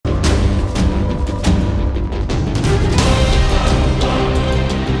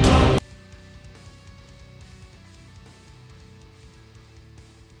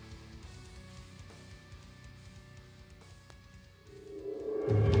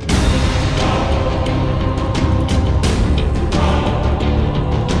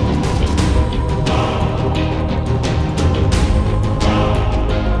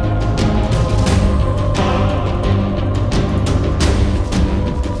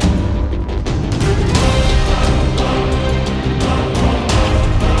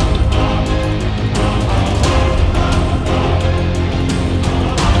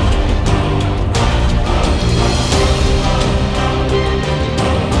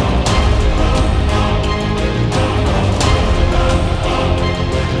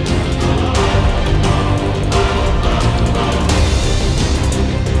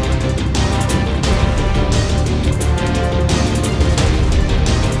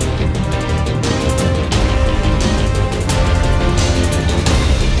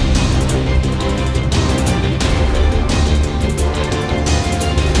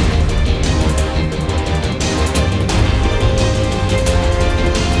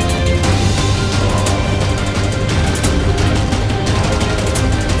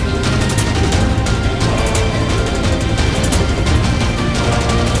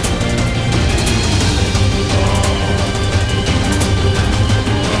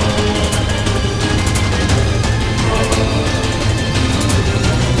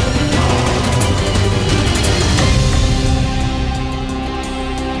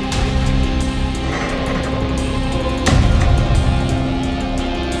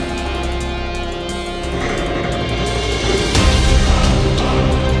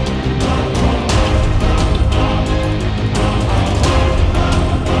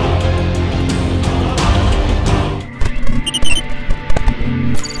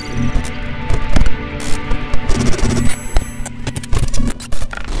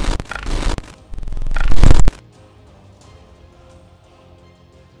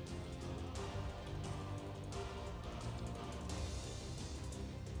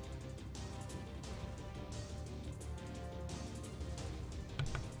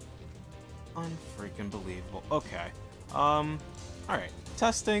Unfreaking believable. Okay. Alright.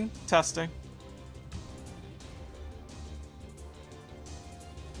 Testing. Testing.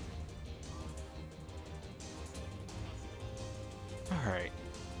 Alright.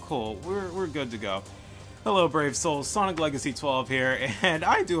 Cool. We're good to go. Hello, brave souls. Soniclegacy12 here, and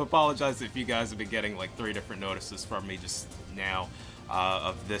I do apologize if you guys have been getting like 3 different notices from me just now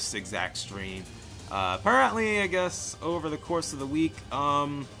of this exact stream. Apparently, I guess, over the course of the week,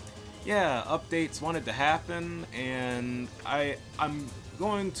 yeah, updates wanted to happen, and I'm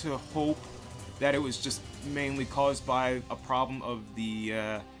going to hope that it was just mainly caused by a problem of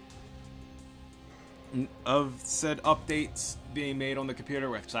the, of said updates being made on the computer,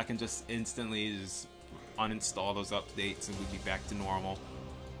 which I can just instantly just uninstall those updates and we'd be back to normal.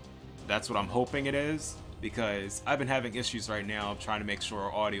 That's what I'm hoping it is, because I've been having issues right now trying to make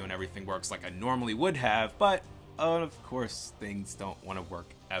sure audio and everything works like I normally would have, but of course things don't want to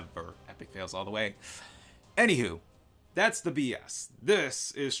work ever. Epic fails all the way. Anywho, that's the BS.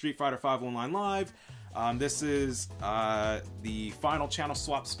 This is Street Fighter V Online Live. This is the final channel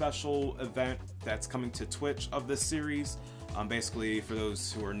swap special event that's coming to Twitch of this series. Basically, for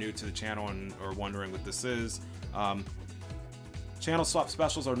those who are new to the channel and are wondering what this is, channel swap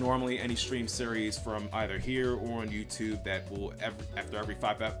specials are normally any stream series from either here or on YouTube that will, after every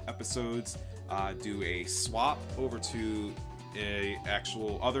 5 episodes, do a swap over to a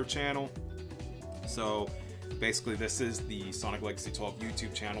actual other channel. So basically, this is the Soniclegacy12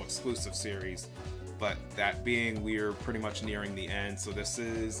 YouTube Channel Exclusive series. But that being, we're pretty much nearing the end. So this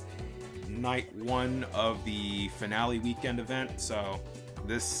is night 1 of the finale weekend event. So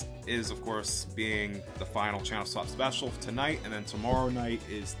this is, of course, being the final channel swap special tonight, and then tomorrow night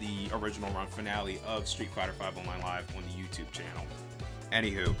is the original run finale of Street Fighter V Online Live on the YouTube channel.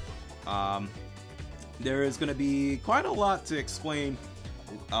 Anywho, there is going to be quite a lot to explain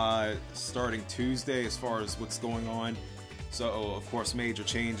starting Tuesday as far as what's going on. So, of course, major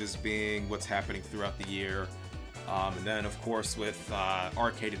changes being what's happening throughout the year. And then, of course, with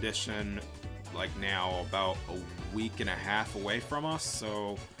Arcade Edition, like now about a week and a half away from us.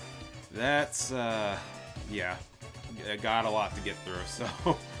 So, that's, yeah, I got a lot to get through.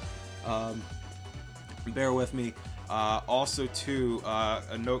 So, bear with me. Also, too,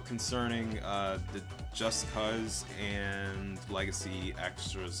 a note concerning the Just Cuz and Legacy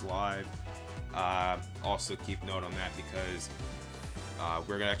Extras Live. Also keep note on that, because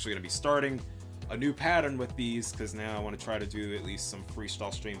we're actually going to be starting a new pattern with these, because now I want to try to do at least some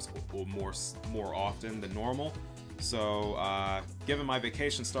freestyle streams more often than normal. So given my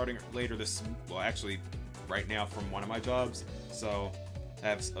vacation starting later this, well, actually right now from one of my jobs, so I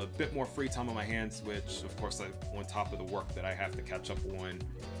have a bit more free time on my hands, which of course on top of the work that I have to catch up on.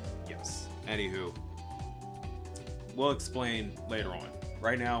 Yes. Anywho, we'll explain later on.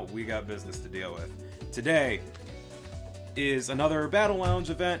 Right now, we got business to deal with. Today is another Battle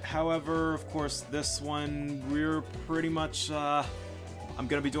Lounge event. However, of course, this one, we're pretty much, I'm going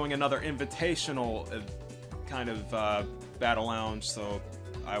to be doing another invitational kind of Battle Lounge, so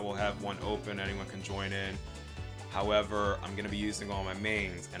I will have one open, anyone can join in. However, I'm going to be using all my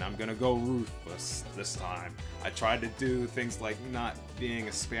mains, and I'm going to go ruthless this time. I tried to do things like not being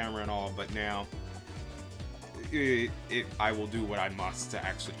a spammer and all, but now I will do what I must to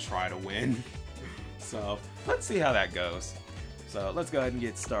actually try to win. So let's see how that goes. So let's go ahead and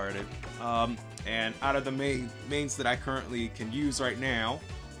get started. And out of the mains that I currently can use right now,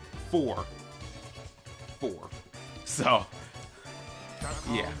 4. So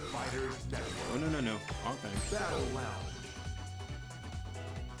yeah. Oh no. Okay. Battle Lounge.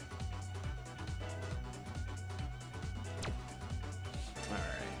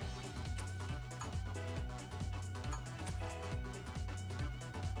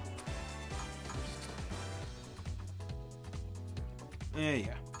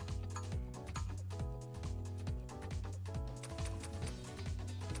 Yeah.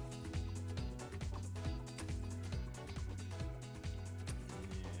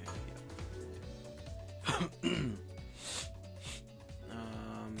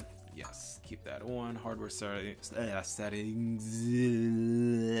 Yes, keep that on. Hardware settings.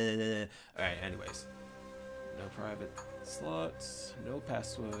 Alright, anyways. No private slots, no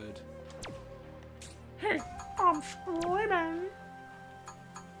password. Hey, I'm screaming.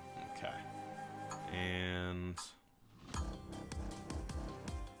 Okay. And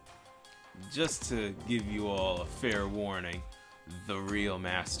just to give you all a fair warning, the real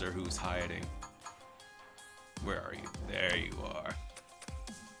master who's hiding. Where are you? There you are.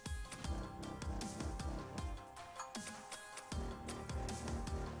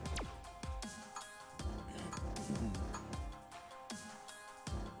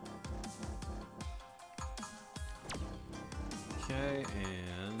 Okay,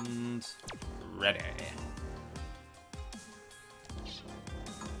 and ready.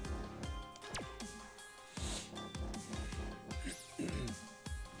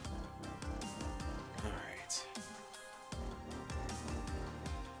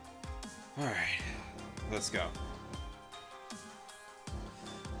 Alright, let's go.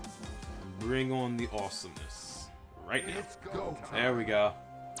 Bring on the awesomeness. Right now. There we go.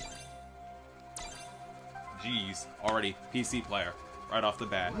 Jeez, already PC player. Right off the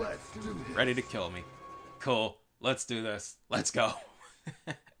bat. Ready to kill me. Cool, let's do this. Let's go.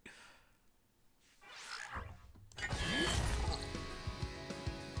 Alright,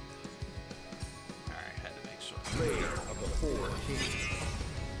 had to make sure. Slayer of the Four Kings.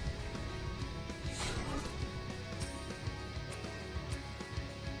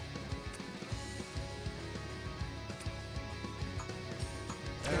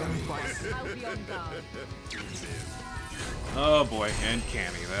 I'll be on guard. Oh boy, and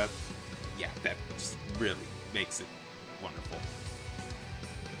Cammy, that just really makes it wonderful.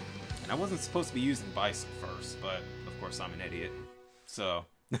 And I wasn't supposed to be using Bison first, but of course I'm an idiot. So,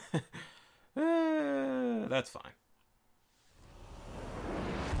 that's fine.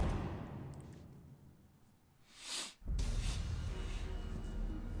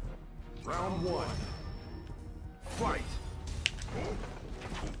 Round one. Fight!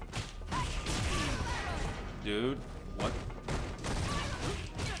 Dude, what?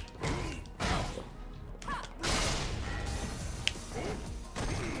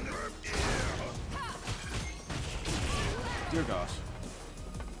 Dear gosh.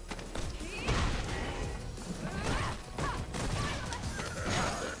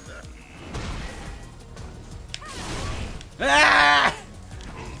 Ah!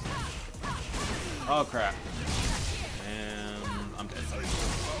 Oh crap. And I'm dead.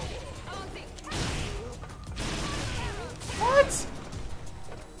 What?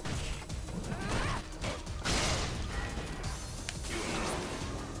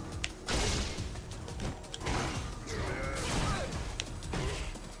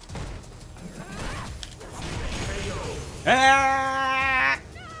 Ah!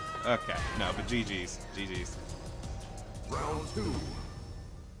 Okay, no, but GG's. GG's. Round two.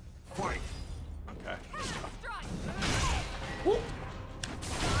 Fight! Okay.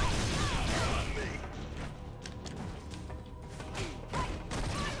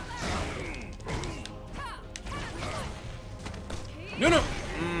 No, no!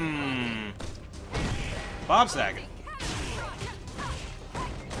 Bob Saget.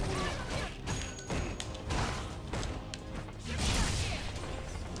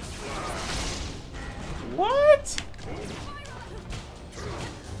 What?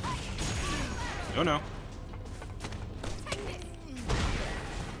 Oh no.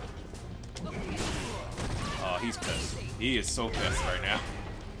 Oh, he's pissed. He is so pissed right now.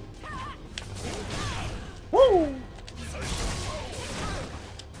 Woo!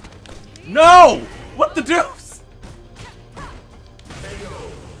 No! What the deuce?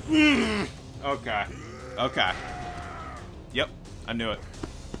 Okay. Okay. Yep, I knew it.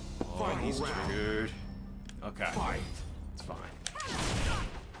 Oh, he's triggered. Okay. It's fine.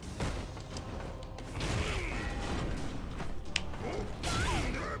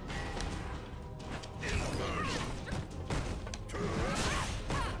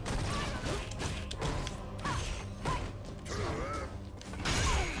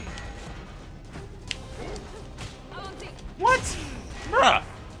 What? Bruh!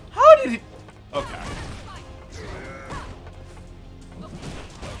 How did he... Okay.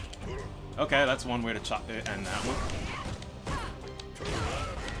 Okay, that's one way to chop it and that one.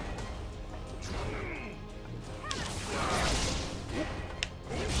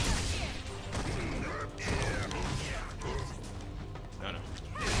 No, no.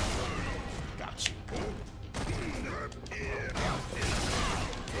 Got you.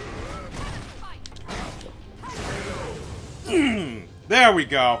 There we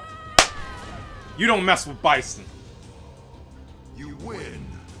go. You don't mess with Bison. You win.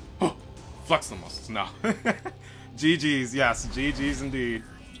 Flex the muscles. No. GG's, yes. GG's indeed.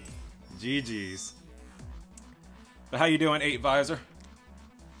 GG's. But how you doing, 8 Visor?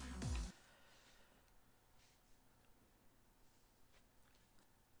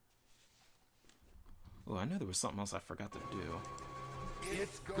 Oh, I know there was something else I forgot to do.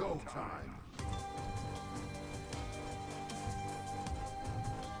 It's go time.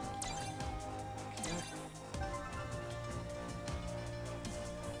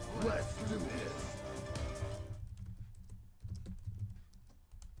 Let's do this.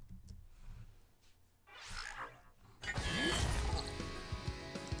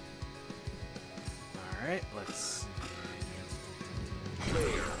 Alright, let's see.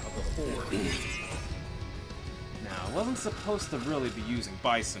 supposed to really be using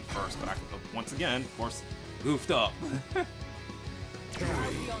Bison first, but I, once again, of course, goofed up.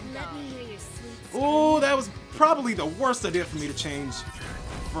 Oh, that was probably the worst idea for me to change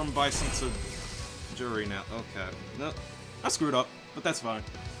from Bison to Jury now. Okay. No, I screwed up, but that's fine.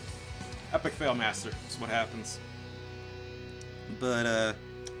 Epic fail master. That's what happens. But,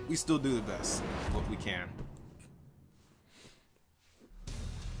 we still do the best. What we can.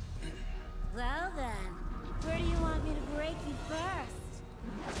 Well then, where do you want me to break you first?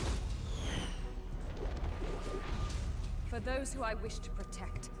 For those who I wish to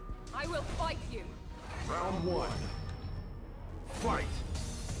protect, I will fight you. Round 1. Fight.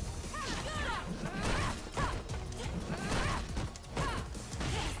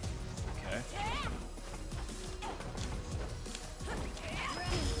 Okay.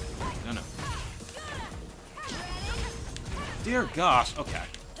 No. Dear gosh, okay.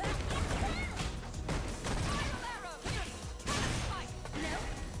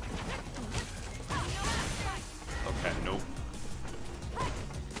 Okay, nope.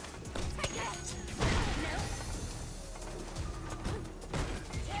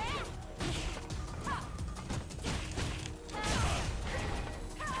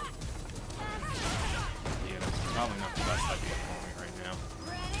 Yeah, that's probably not the best idea for me right now.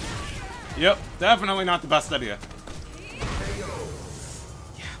 Yep, definitely not the best idea.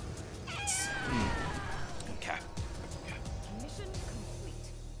 Yeah. Okay. Mission complete.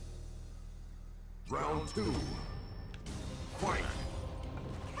 Round 2. Fight.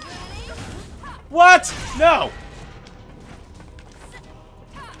 What? No!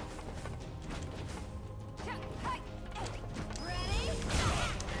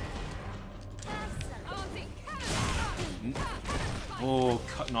 Oh,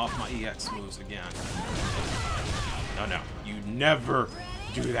 cutting off my EX moves again. No, you never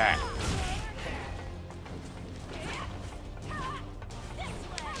do that.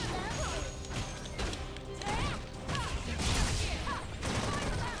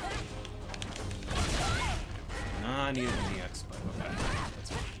 No, I needed an EX, but okay. That's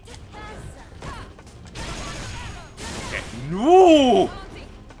fine. Okay. No!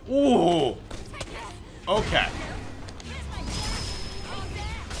 Ooh! Okay.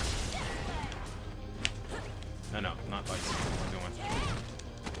 No, not like we're doing.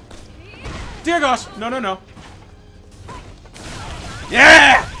 Dear gosh! No.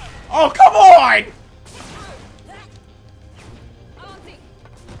 Yeah! Oh, come on!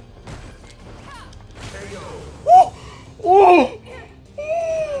 Oh!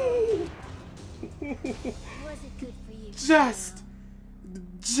 Was it good for you?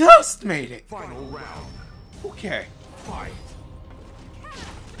 Just made it. Final round. Okay. Fight.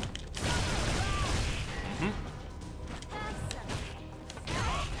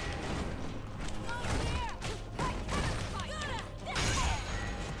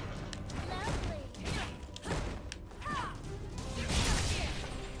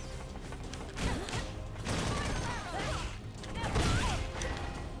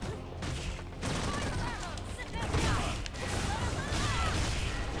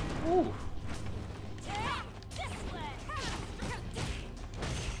 Ooh.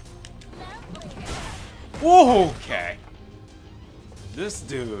 Okay. This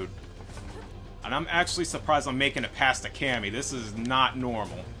dude. And I'm actually surprised I'm making it past a Cammy. This is not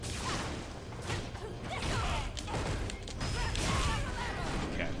normal.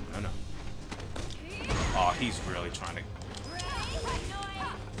 Okay, no. Oh, he's really trying to...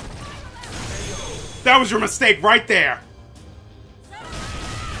 That was your mistake right there!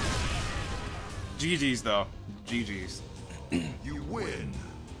 GG's, though. GG's. You win.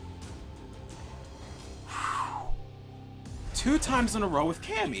 2 times in a row with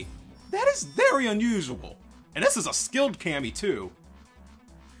Cammy. That is very unusual. And this is a skilled Cammy, too.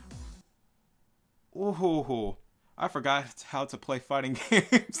 Ooh, I forgot how to play fighting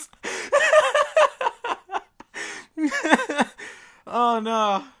games. Oh,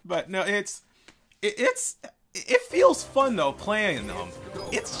 no. But, no, it feels fun, though, playing them.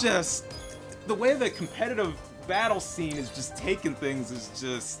 It's just... The way the competitive battle scene is just taking things is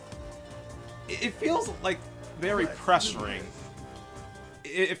just... It feels like very pressuring.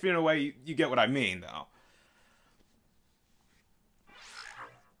 If in a way you get what I mean, though.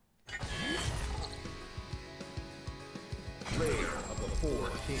 Player of the 4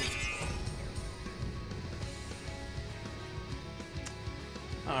 Kings.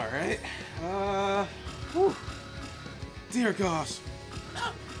 Alright. Whew. Dear gosh.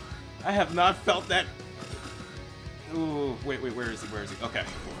 I have not felt that... Ooh, wait, where is he? Okay.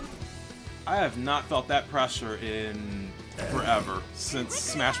 I have not felt that pressure in forever, since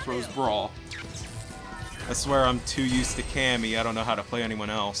Smash Bros. Brawl. I swear I'm too used to Cammy. I don't know how to play anyone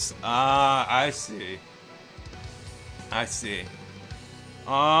else. Ah, I see. I see.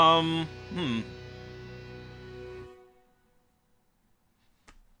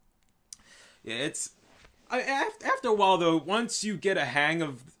 Yeah, it's... after a while, though, once you get a hang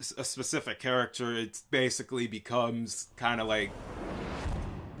of a specific character, it basically becomes kind of like...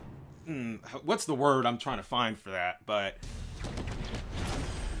 what's the word I'm trying to find for that? But...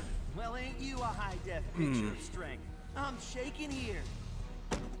 Well, ain't you a high-def picture of strength? I'm shaking here.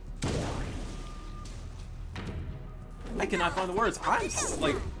 I cannot find the words. I'm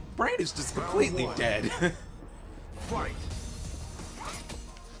like... brain is just completely dead. Fight.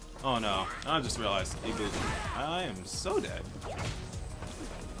 Oh no, I just realized I am so dead.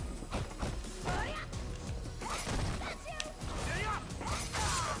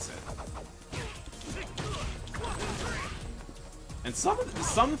 That's it. And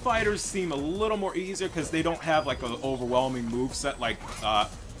some fighters seem a little more easier because they don't have like an overwhelming moveset. Like,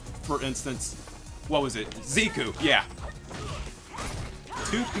 for instance, what was it? Ziku, yeah.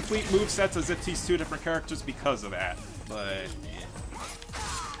 2 complete movesets as if he's 2 different characters because of that. But yeah.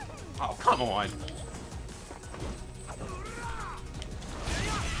 Oh, come on.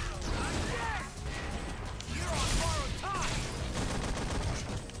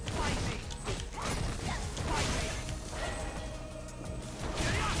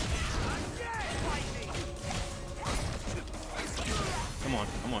 Come on,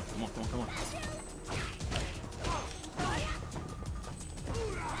 come on, come on, come on, come on.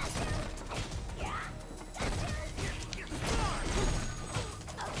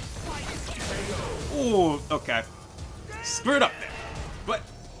 Ooh, okay. Screwed up there. But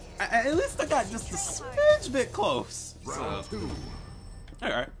at least I got just a smidge bit close. Round 2.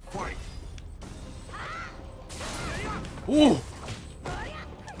 Alright. Fight. Ooh!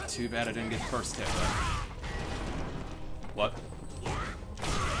 Too bad I didn't get first hit, though. What?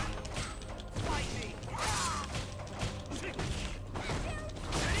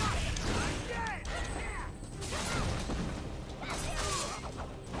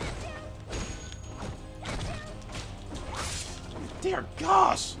 Dear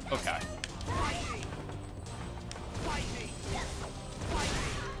gosh! Okay.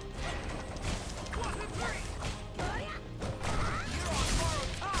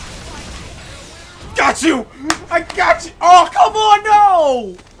 Got you! I got you! Oh, come on,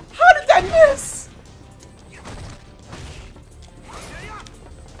 no! How did that miss?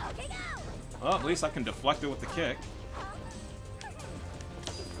 Well, at least I can deflect it with the kick.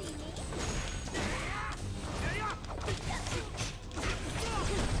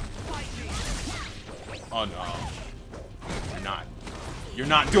 Oh no. You're not. You're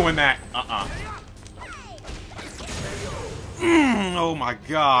not doing that! Oh my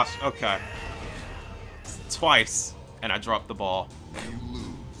gosh. Okay. Twice. And I dropped the ball. You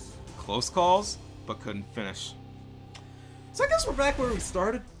lose. Close calls, but couldn't finish. So I guess we're back where we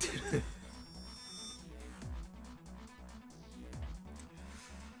started.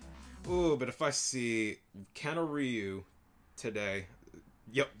 Ooh, but if I see Kena Ryu today...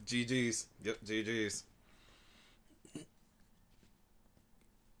 Yep, GG's. Yep, GG's.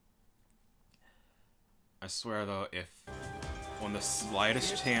 I swear, though, if... on the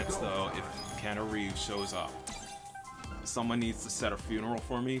slightest chance, though, if Kena Ryu shows up, someone needs to set a funeral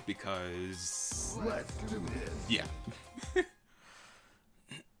for me, because... Let's do this. Yeah.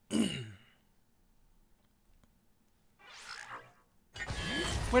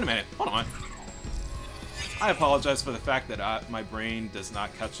 Wait a minute, hold on. I apologize for the fact that my brain does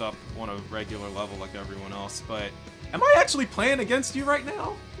not catch up on a regular level like everyone else, but am I actually playing against you right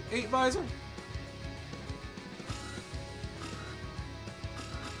now, 8Visor?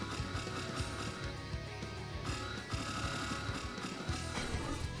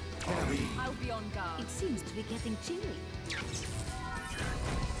 I'll be on guard. It seems to be getting chilly.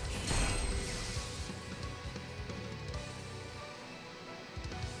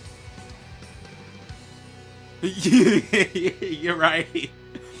 You're right.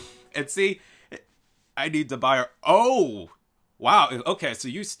 And see, I need to buy her. Oh, wow. Okay, so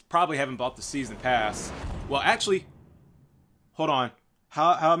you probably haven't bought the season pass. Well, actually, hold on.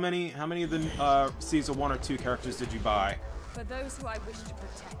 How many of the season 1 or 2 characters did you buy? For those who I wish to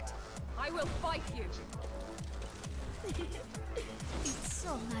protect, I will fight you. It's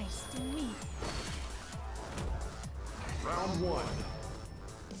so nice to meet. Round 1.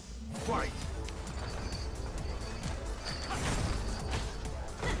 Fight.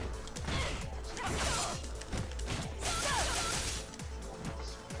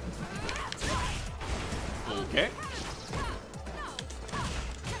 Okay.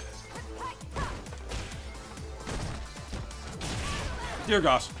 Dear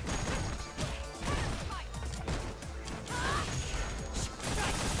gosh.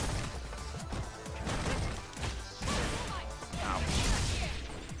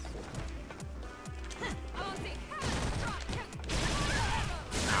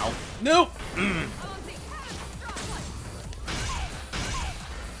 Ow. Nope.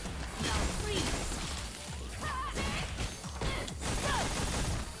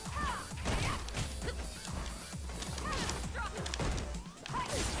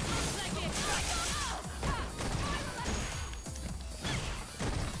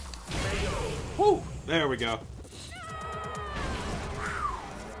 Whew, there we go.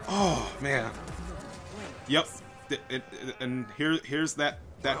 Oh man. Yep. And here's that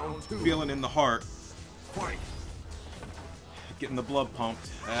feeling in the heart. Getting the blood pumped.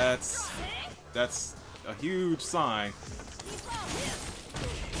 That's a huge sign.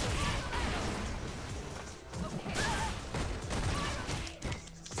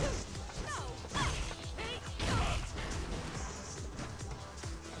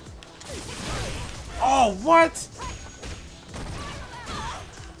 Oh, what?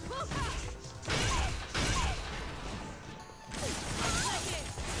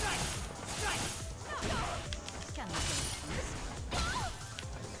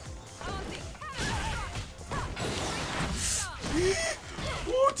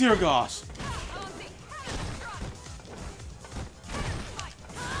 Oh, dear gosh.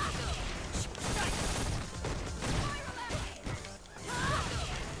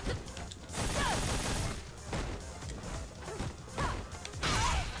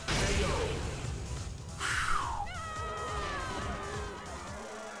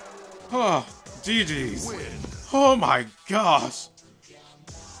 Oh, GG's. Oh my gosh.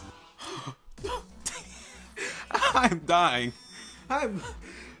 I'm dying. I'm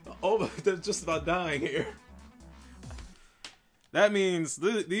just about dying here. That means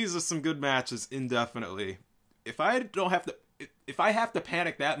these are some good matches indefinitely. If I have to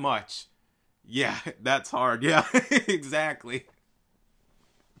panic that much, yeah, that's hard. Yeah, exactly.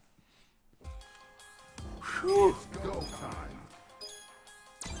 Whew. Go time.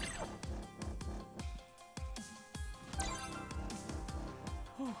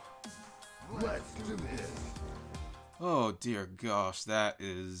 Let's do this. Oh dear gosh, that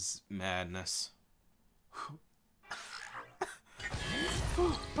is madness.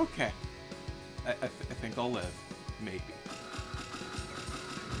 Okay. I think I'll live. Maybe.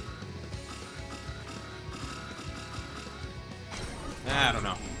 I don't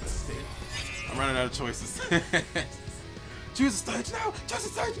know. I'm running out of choices. Choose a stage now! Choose a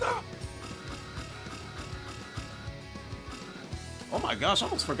stage now! Oh my gosh, I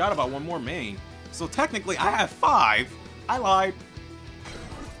almost forgot about one more main. So technically, I have 5. I lied.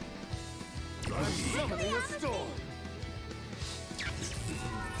 Summoning a storm.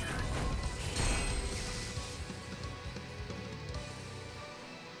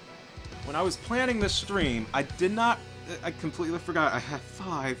 When I was planning this stream, I completely forgot I had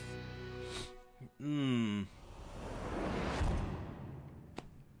 5.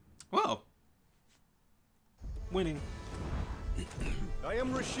 Well. Winning. I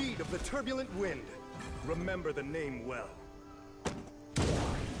am Rashid of the Turbulent Wind. Remember the name well.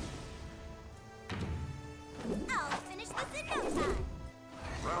 I'll finish this in no time.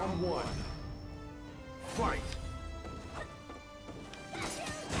 Round 1. Fight.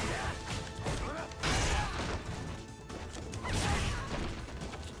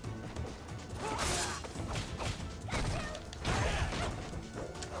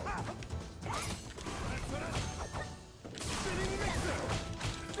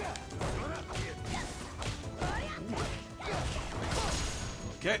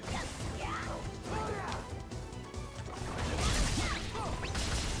 Okay.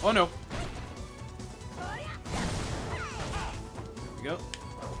 Oh no. There we go.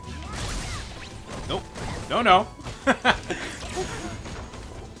 Nope. No, no.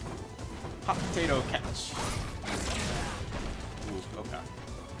 Hot potato catch. Ooh, okay.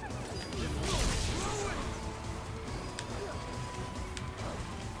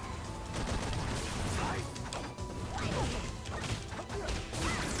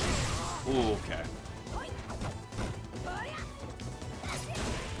 Ooh, okay.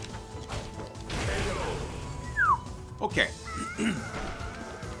 Okay.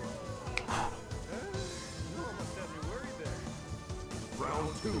 Round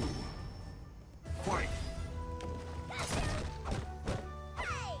 2. Fight.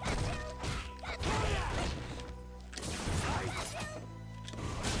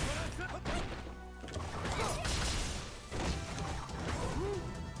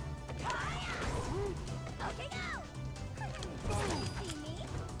 Okay, go. See me?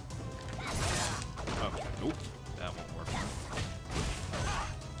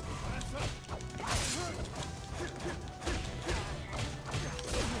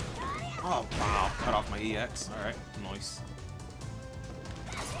 EX. Alright, nice.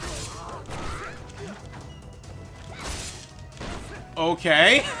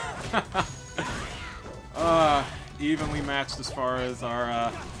 Okay. Evenly matched as far as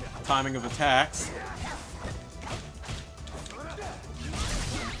our timing of attacks.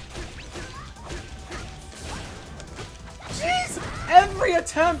 Jeez! Every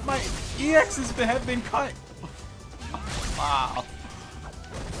attempt my EXs have been cut. Wow.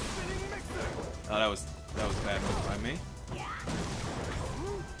 Oh, that was a bad move by me.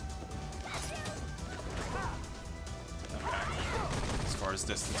 Okay. As far as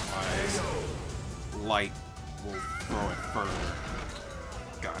distance-wise, light will throw it further.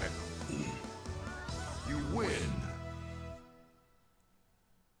 Got it. You win.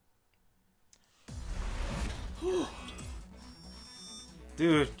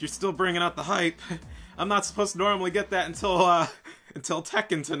 Dude, you're still bringing out the hype. I'm not supposed to normally get that until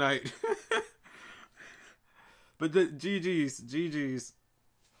Tekken tonight. But the GG's.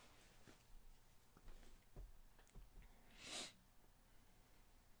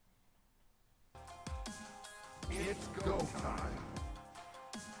 It's go time.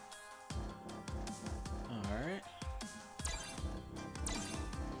 Alright.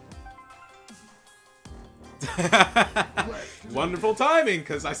 Wonderful timing,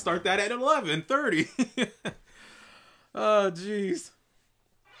 because I start that at 11:30. Oh, jeez.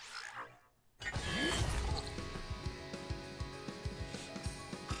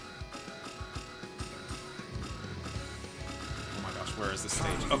 Oh my gosh, where is this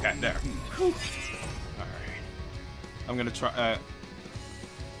stage? Okay, there. Alright. I'm gonna try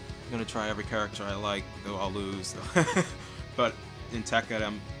every character I like, though I'll lose. But in Tekken,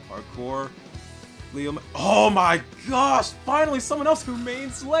 I'm hardcore. Leo. Oh my gosh! Finally, someone else who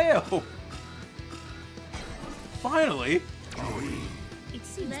mains Leo. Finally. It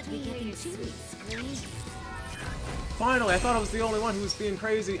seems to be getting too screen. Finally, I thought I was the only one who was being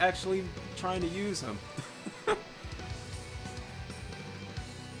crazy, actually trying to use him.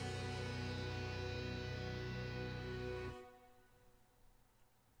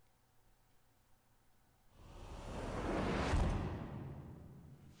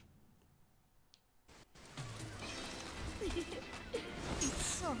 It's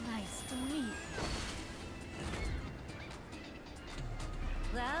so nice to meet.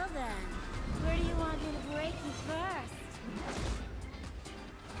 Well then, where do you want me to break you first?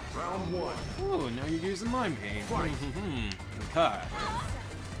 Round one. Ooh, now you're using my main. Okay.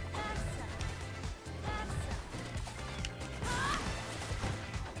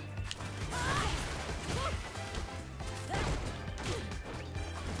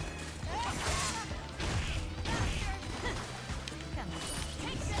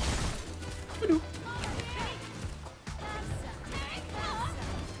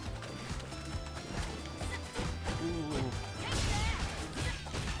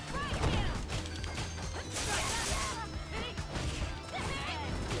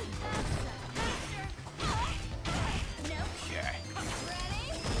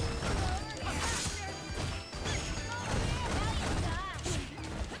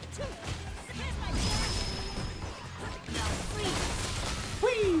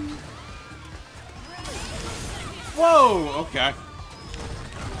 Whoa! Okay.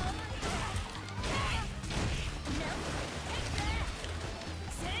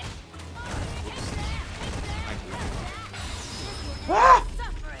 Ah!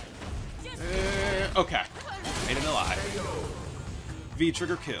 Okay. Made it alive.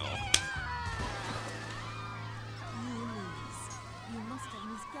 V-trigger kill. You must have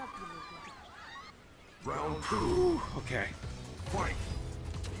miscalculated. Round two. Okay. Fight.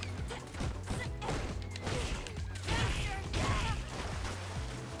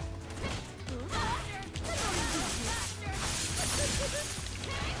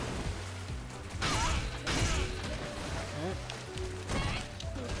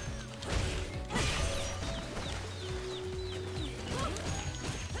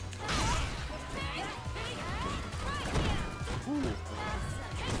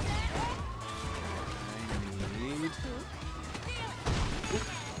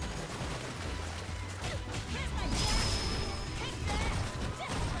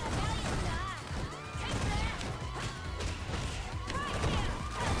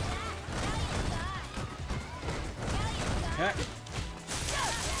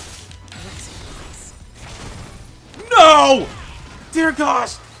 No! Dear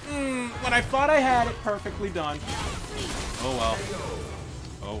gosh! When I thought I had it perfectly done. Oh well.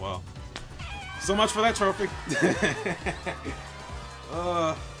 Oh well. So much for that trophy.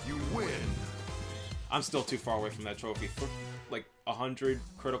 You win. I'm still too far away from that trophy. For like 100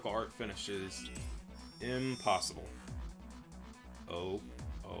 critical art finishes impossible. Oh.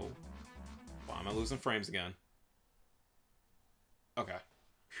 Why am I losing frames again? Okay.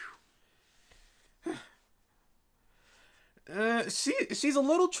 She's a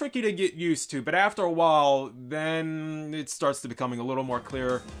little tricky to get used to, but after a while, then it starts to becoming a little more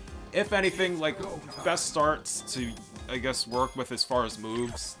clear. If anything, like, best starts to, I guess, work with as far as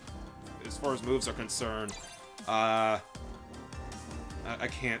moves are concerned. I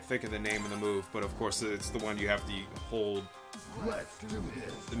can't think of the name of the move, but of course it's the one you have to hold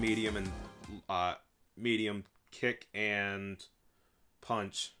the medium and medium kick and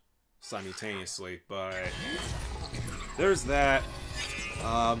punch simultaneously, but there's that.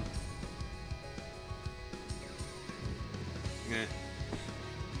 I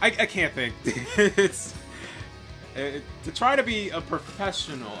can't think. It's to try to be a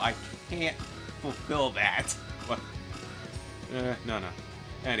professional, I can't fulfill that. But no.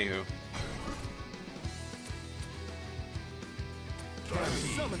 Anywho.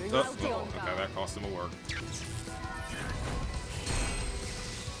 Oh, okay, that cost him a work.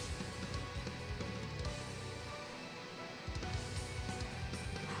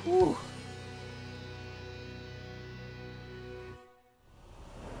 Whew.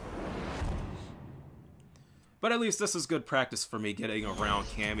 But at least this is good practice for me getting around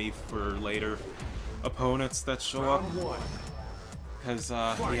Cammy for later opponents that show up. Because,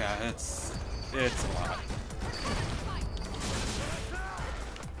 yeah, it's a lot.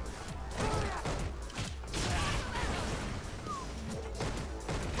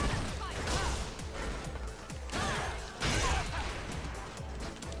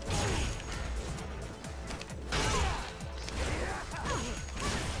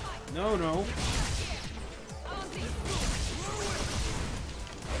 No. No.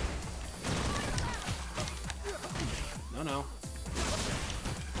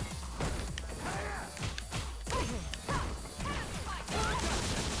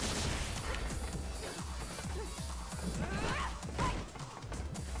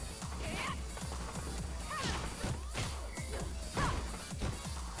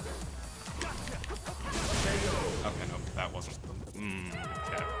 Okay, no, that wasn't.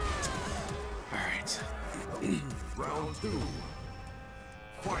 Okay. Alright. Round 2.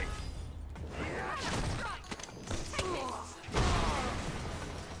 Fight.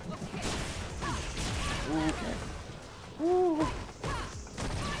 Okay. Ooh.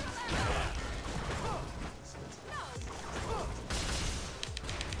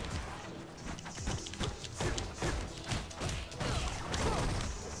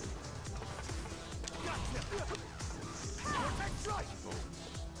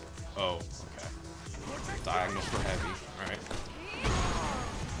 Oh, okay. Diagonal for heavy. Alright.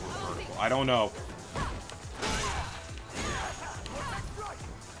 Or vertical. I don't know.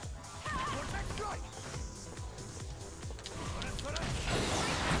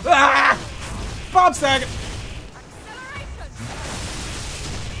 Ah! Bob Saget!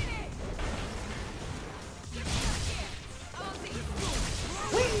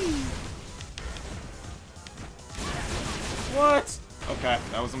 What? Okay,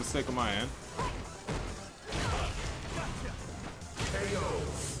 that was a mistake on my end.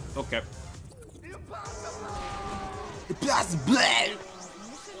 Okay.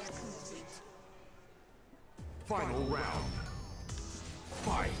 Final round.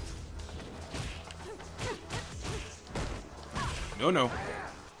 Fight. No.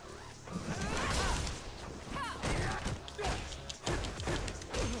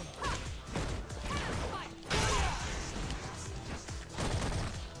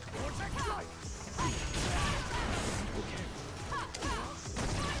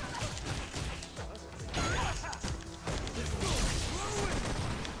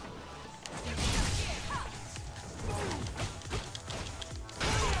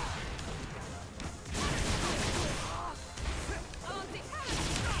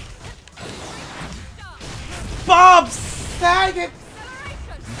 Bob Saget!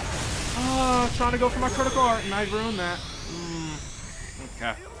 Oh, trying to go for my critical art, and I ruined that.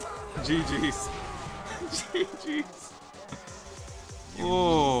 Okay. GG's. GG's.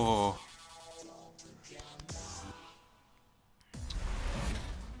 Oh.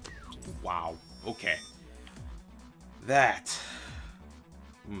 Wow. Okay. That.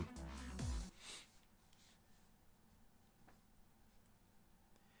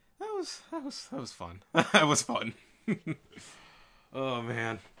 That was fun. That was fun. Oh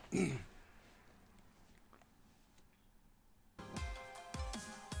man. It's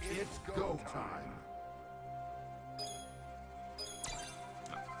go time.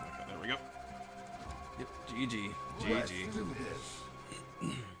 Okay, there we go. Yep, GG. Let's GG. do this.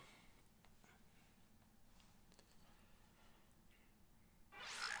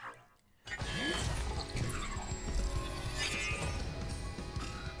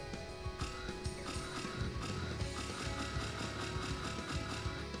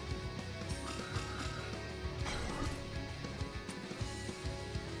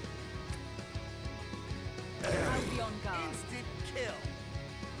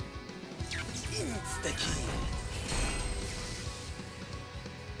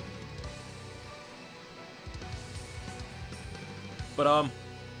 But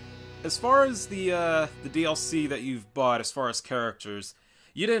as far as the DLC that you've bought, as far as characters,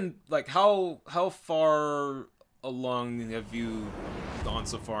 you didn't like how far along have you gone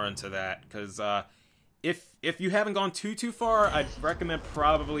so far into that? Because if you haven't gone too far, I'd recommend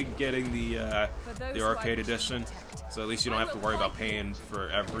probably getting the arcade edition, so at least you don't have to worry about paying for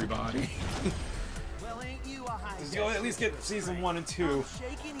everybody. Well, ain't you a high You'll at least get season 1 and 2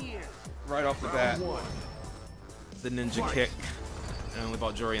 right off the bat. The ninja kick. I only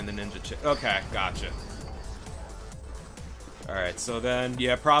bought Jory and the ninja chick. Okay, gotcha. Alright, so then,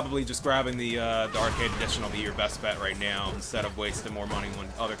 yeah, probably just grabbing the arcade edition will be your best bet right now, instead of wasting more money on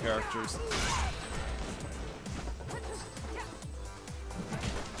other characters.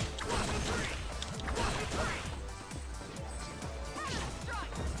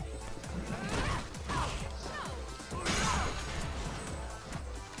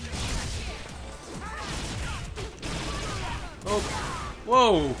 Oh,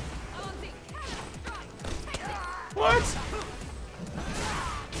 whoa! What?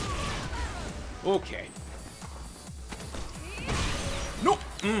 Okay. Nope.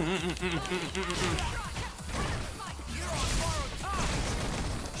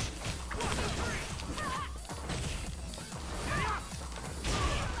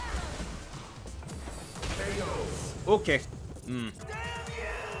 Okay.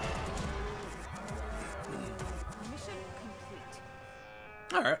 Mission complete.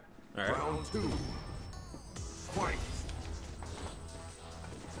 All right. All right. Round 2. Fight.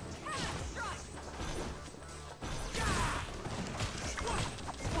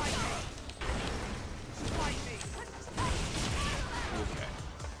 Okay.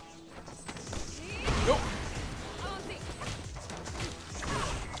 Nope.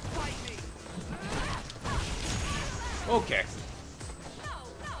 Okay.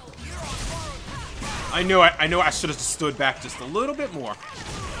 I knew I should have stood back just a little bit more.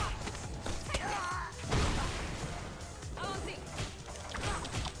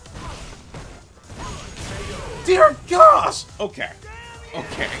 Dear gosh! Okay.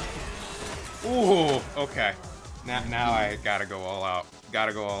 Okay. Ooh, okay. Now I gotta go all out.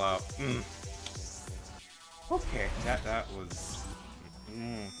 Gotta go all out. Okay, that was...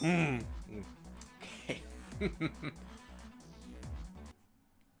 Okay.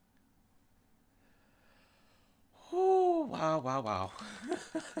 Oh, wow.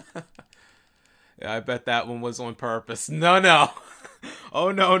 Yeah, I bet that one was on purpose. No.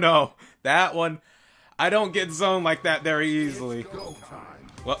 Oh, no. That one, I don't get zoned like that very easily.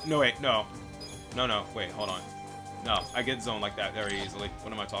 Well, no, wait, no. No, wait, hold on. No, I get zoned like that very easily.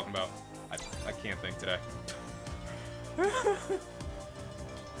 What am I talking about? I can't think today.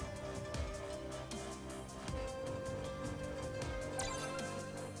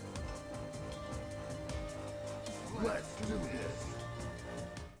 Let's do this.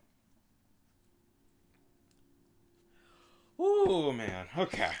 Ooh, man.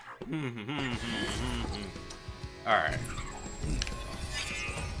 Okay. Alright.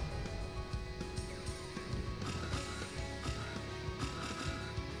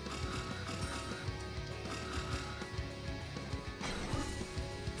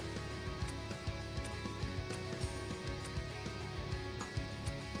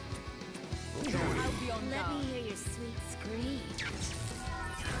 Let me hear your sweet scream.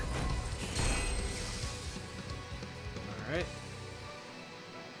 Alright.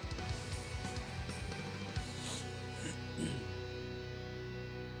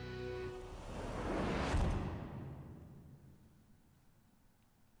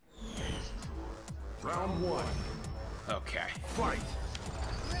 Round 1. Okay. Fight.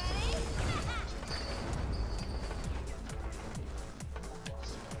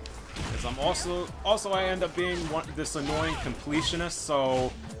 I'm also I end up being this annoying completionist,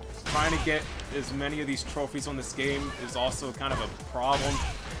 so trying to get as many of these trophies on this game is also kind of a problem,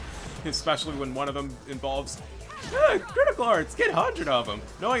 especially when one of them involves critical arts. Get 100 of them,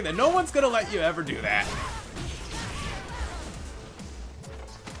 knowing that no one's gonna let you ever do that.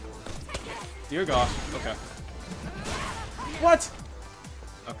 Dear gosh. Okay. What?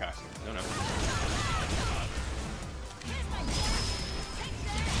 Okay. No.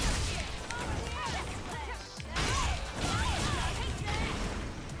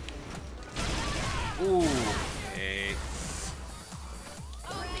 Ooh, okay.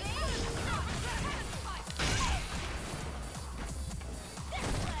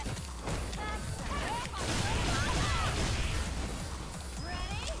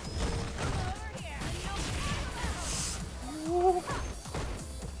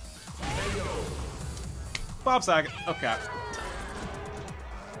 Bob Saget. Okay.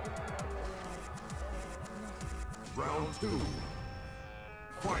 Round 2.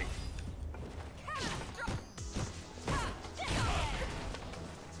 Fight.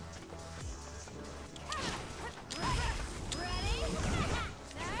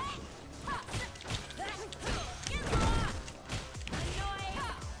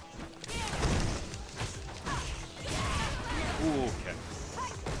 Ooh, okay.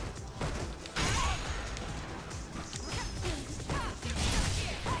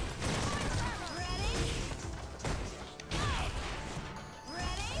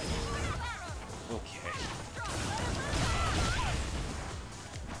 Okay.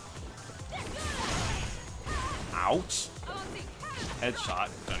 Ouch. Headshot,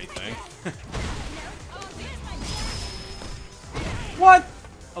 if anything. What?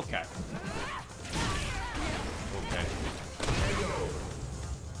 Okay. Okay.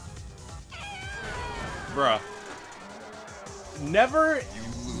 Bruh.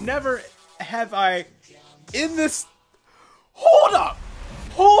 Never have I in this. Hold up!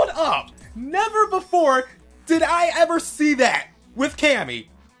 Hold up! Never before did I ever see that with Cammy.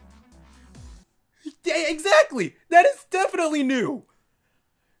 Yeah, exactly! That is definitely new!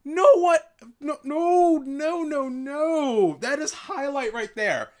 No, what? No. That is highlight right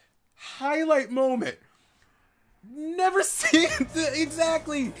there. Highlight moment. Never seen it.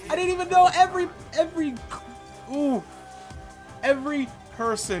 Exactly. I didn't even know every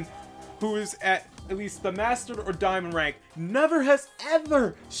person who is at least the master or diamond rank never has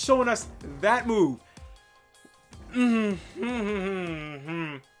ever shown us that move.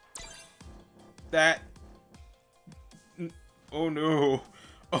 That. Oh no.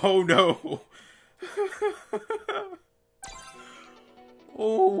 Oh no.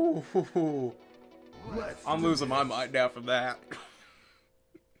 Oh. I'm losing my mind now from that.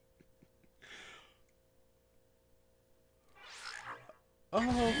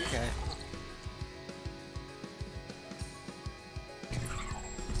 Oh, okay.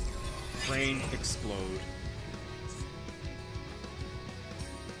 Brain explode.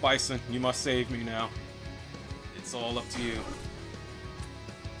 Bison, you must save me now. It's all up to you.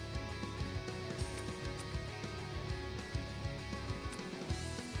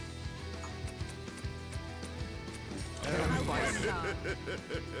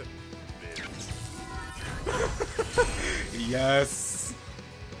 Yes.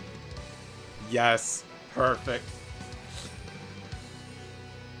 Yes. Perfect.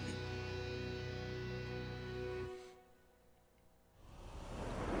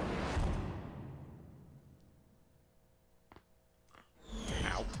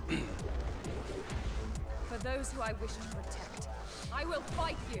 Ow. For those who I wish to protect, I will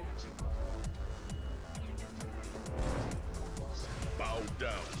fight you. Bow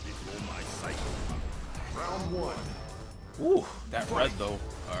down before my sight. Round 1. Ooh, that red though.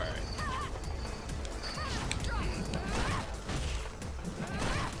 Alright.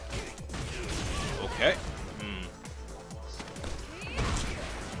 Okay.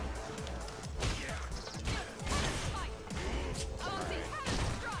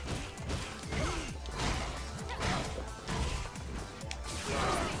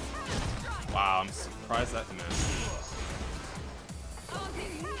 Wow, I'm surprised that missed.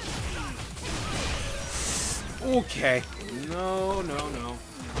 Okay. No.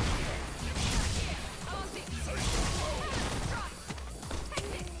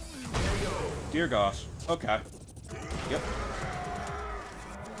 Dear gosh. Okay. Yep.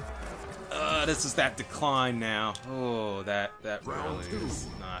 This is that decline now. Oh, that really is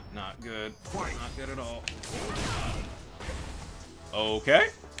not good. Not good at all. Okay.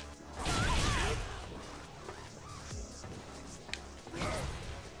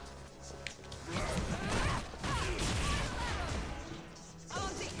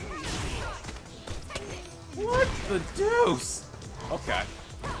 What the deuce? Okay.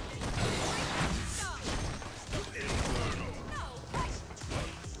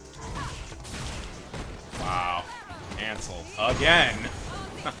 Wow. Cancel. Again.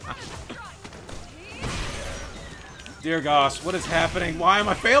 Dear gosh, what is happening? Why am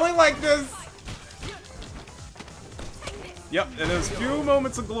I failing like this? Yep, and there's a few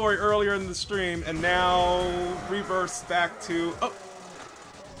moments of glory earlier in the stream, and now reverse back to... Oh!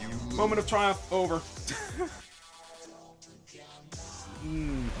 Moment of triumph over.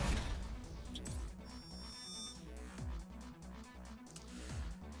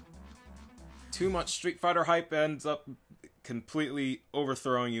 Too much Street Fighter hype ends up completely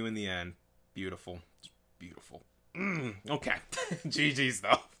overthrowing you in the end. Beautiful. Beautiful. Okay. GG's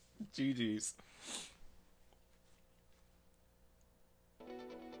though. GG's.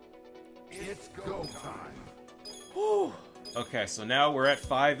 It's go time. Whew. Okay, so now we're at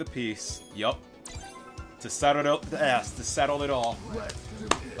 5 apiece. Yup. To settle it all.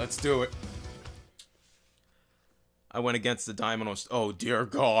 Let's do it. I went against the diamond. Oh dear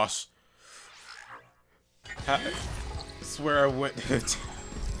gosh. I swear I went.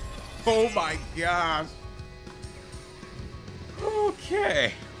 Oh my gosh.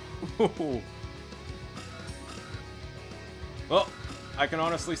 Okay. Well, I can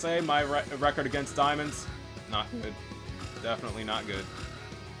honestly say my record against diamonds, not good. Definitely not good.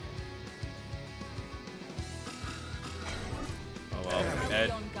 Oh well,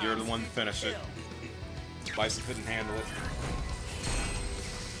 Ed, you're the one to finish it. Bison couldn't handle it.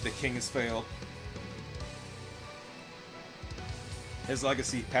 The king has failed. His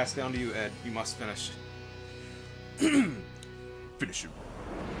legacy passed down to you, Ed. You must finish. Finish him.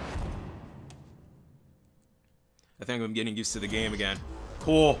 I think I'm getting used to the game again.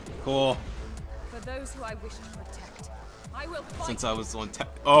 Cool, cool. For those who I wish to protect, I will fight. Since I was on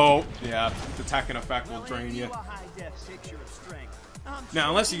oh, yeah, the Tekken effect will drain you. Now,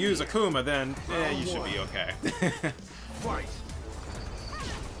 unless you use Akuma, then you should be okay.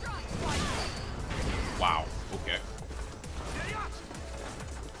 Wow, okay.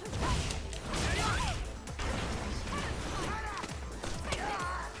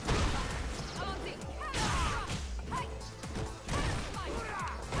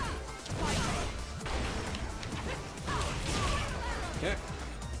 Okay.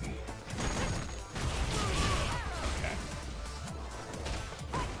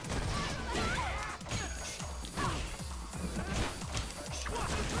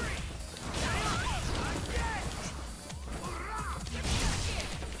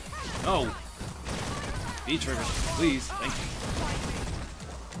 Oh! V-trigger, please, thank you.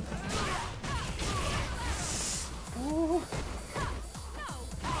 Ooh.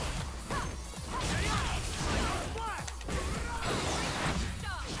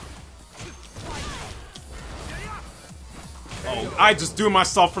 Oh, I just do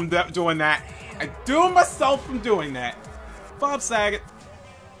myself from doing that. I do myself from doing that. Bob Saget.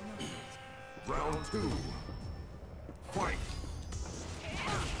 Round 2. Fight.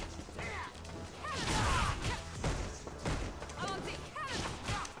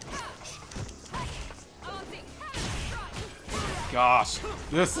 Gosh,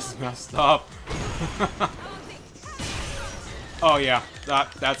 this is messed up. Oh yeah,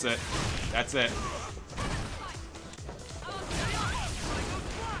 that's it. That's it.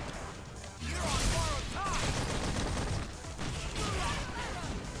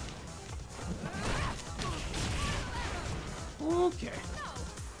 Okay.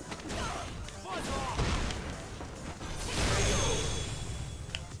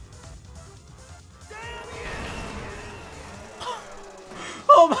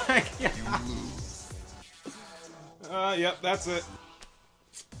 Oh my god. Yep, that's it.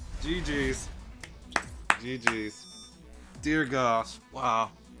 GG's. GG's. Dear gosh.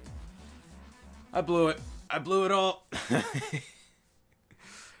 Wow. I blew it. I blew it all.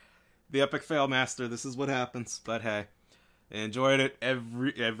 The epic fail master. This is what happens. But hey, I enjoyed it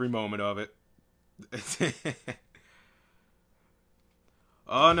every moment of it.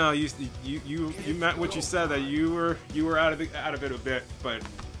 Oh no, you meant what you said, that you were out of it a bit, but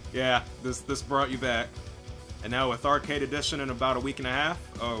yeah, this brought you back. And now with Arcade Edition in about a week and a half,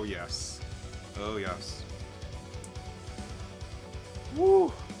 oh yes. Oh yes.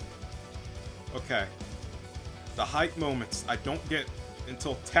 Woo. Okay. The hype moments I don't get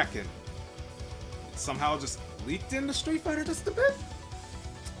until Tekken. It somehow just leaked into Street Fighter just a bit.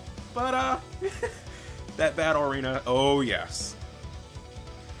 But that battle arena, oh yes.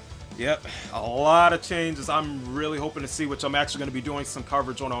 Yep, a lot of changes. I'm really hoping to see, which I'm actually going to be doing some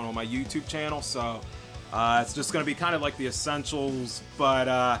coverage on my YouTube channel, so it's just going to be kind of like the essentials, but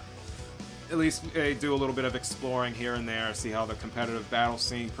at least do a little bit of exploring here and there, see how the competitive battle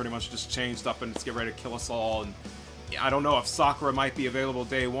scene pretty much just changed up and it's get ready to kill us all. And I don't know if Sakura might be available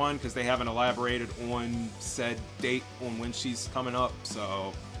day one, because they haven't elaborated on said date on when she's coming up,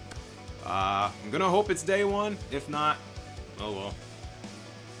 so I'm going to hope it's day one. If not, oh well.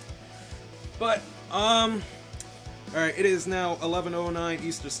 But, alright, it is now 11:09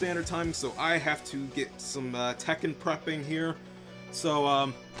 Eastern Standard Time, so I have to get some Tekken prepping here. So,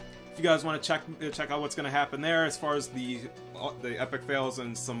 if you guys want to check out what's going to happen there as far as the epic fails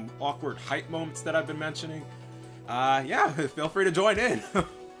and some awkward hype moments that I've been mentioning, yeah, feel free to join in.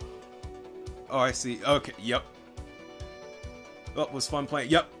 Oh, I see. Okay, yep. Oh, it was fun playing.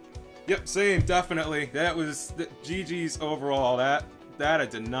 Yep, same, definitely. That was GG's overall. That I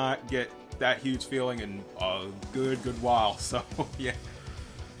did not get that huge feeling in a good while, so yeah,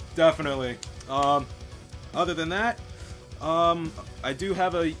 definitely. other than that, I do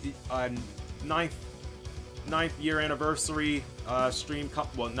have a ninth year anniversary stream.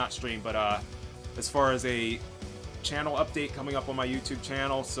 Well, not stream, but as far as a channel update coming up on my YouTube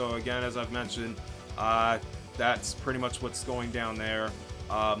channel. So again, as I've mentioned, that's pretty much what's going down there.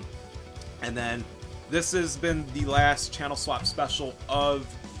 And then this has been the last channel swap special of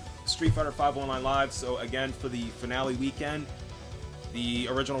Street Fighter V Online Live. So again, for the finale weekend, the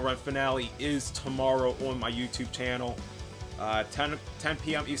original run finale is tomorrow on my YouTube channel. 10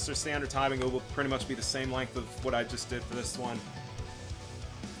 p.m. Eastern Standard Time. It will pretty much be the same length of what I just did for this one.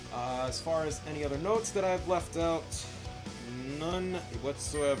 As far as any other notes that I've left out, none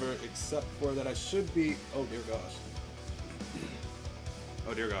whatsoever, except for that I should be... Oh dear gosh.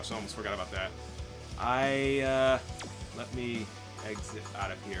 Oh dear gosh, I almost forgot about that. Let me exit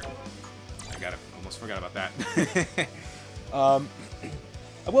out of here. Almost forgot about that.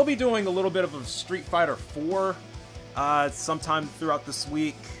 I will be doing a little bit of a Street Fighter 4 sometime throughout this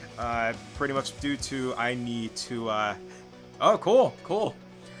week, pretty much due to I need to, oh, cool.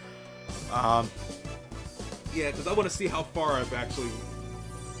 Yeah, because I want to see how far I've actually...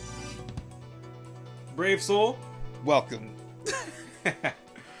 Brave Soul, welcome.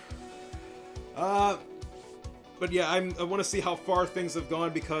 But yeah, I want to see how far things have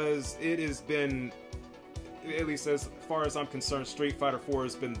gone, because it has been, at least as far as I'm concerned, Street Fighter 4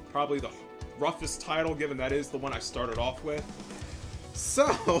 has been probably the roughest title, given that is the one I started off with.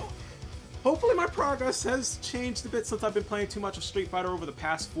 So, hopefully my progress has changed a bit since I've been playing too much of Street Fighter over the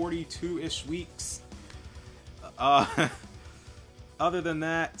past 42-ish weeks. Other than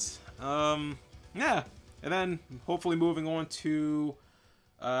that, yeah. And then, hopefully moving on to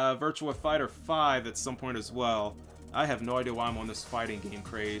Virtua Fighter 5 at some point as well. I have no idea why I'm on this fighting game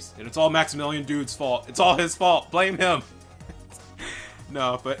craze. And it's all Maximilian Dude's fault. It's all his fault. Blame him.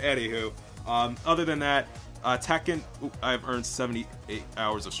 No, but anywho. Other than that, Tekken, I've earned 78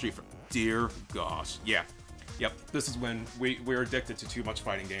 hours of Street Fighter. Dear gosh. Yeah. Yep. This is when we're addicted to too much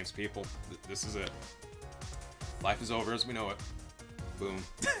fighting games, people. This is it. Life is over as we know it. Boom.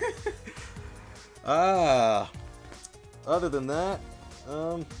 Other than that,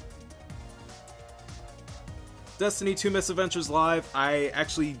 Destiny 2 Misadventures Live, I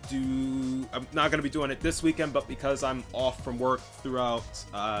actually I'm not going to be doing it this weekend, but because I'm off from work throughout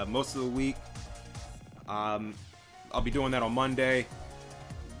most of the week, I'll be doing that on Monday.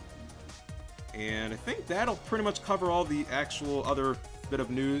 And I think that'll pretty much cover all the actual other bit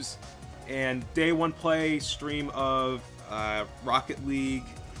of news. And day one play stream of Rocket League,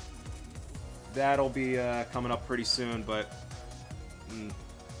 that'll be coming up pretty soon, but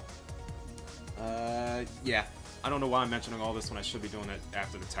yeah, I don't know why I'm mentioning all this when I should be doing it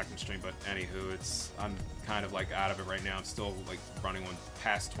after the Tekken stream, but anywho, I'm kind of like out of it right now. I'm still like running on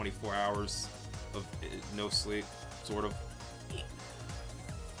past 24 hours of no sleep, sort of.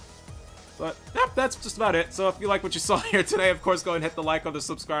 But, yep, that's just about it. So if you like what you saw here today, of course, go ahead and hit the like or the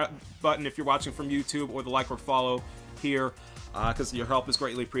subscribe button if you're watching from YouTube, or the like or follow here, because your help is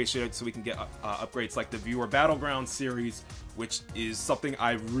greatly appreciated, so we can get upgrades like the Viewer Battleground series, which is something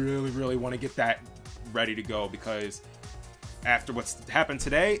I really want to get that ready to go, because after what's happened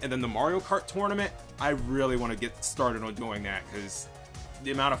today and then the Mario Kart tournament, I really want to get started on doing that, because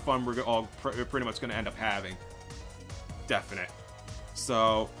the amount of fun we're all pretty much going to end up having. Definite.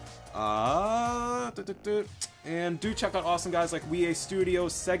 So... and do check out awesome guys like WEA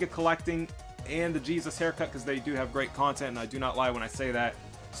Studios, Sega Collecting, and the Jesus Haircut, because they do have great content, and I do not lie when I say that.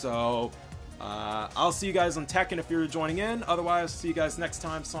 So, I'll see you guys on Tekken if you're joining in. Otherwise, see you guys next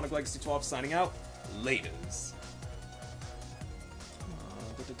time. Soniclegacy12 signing out. Laters.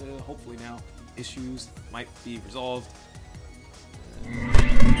 Hopefully now issues might be resolved.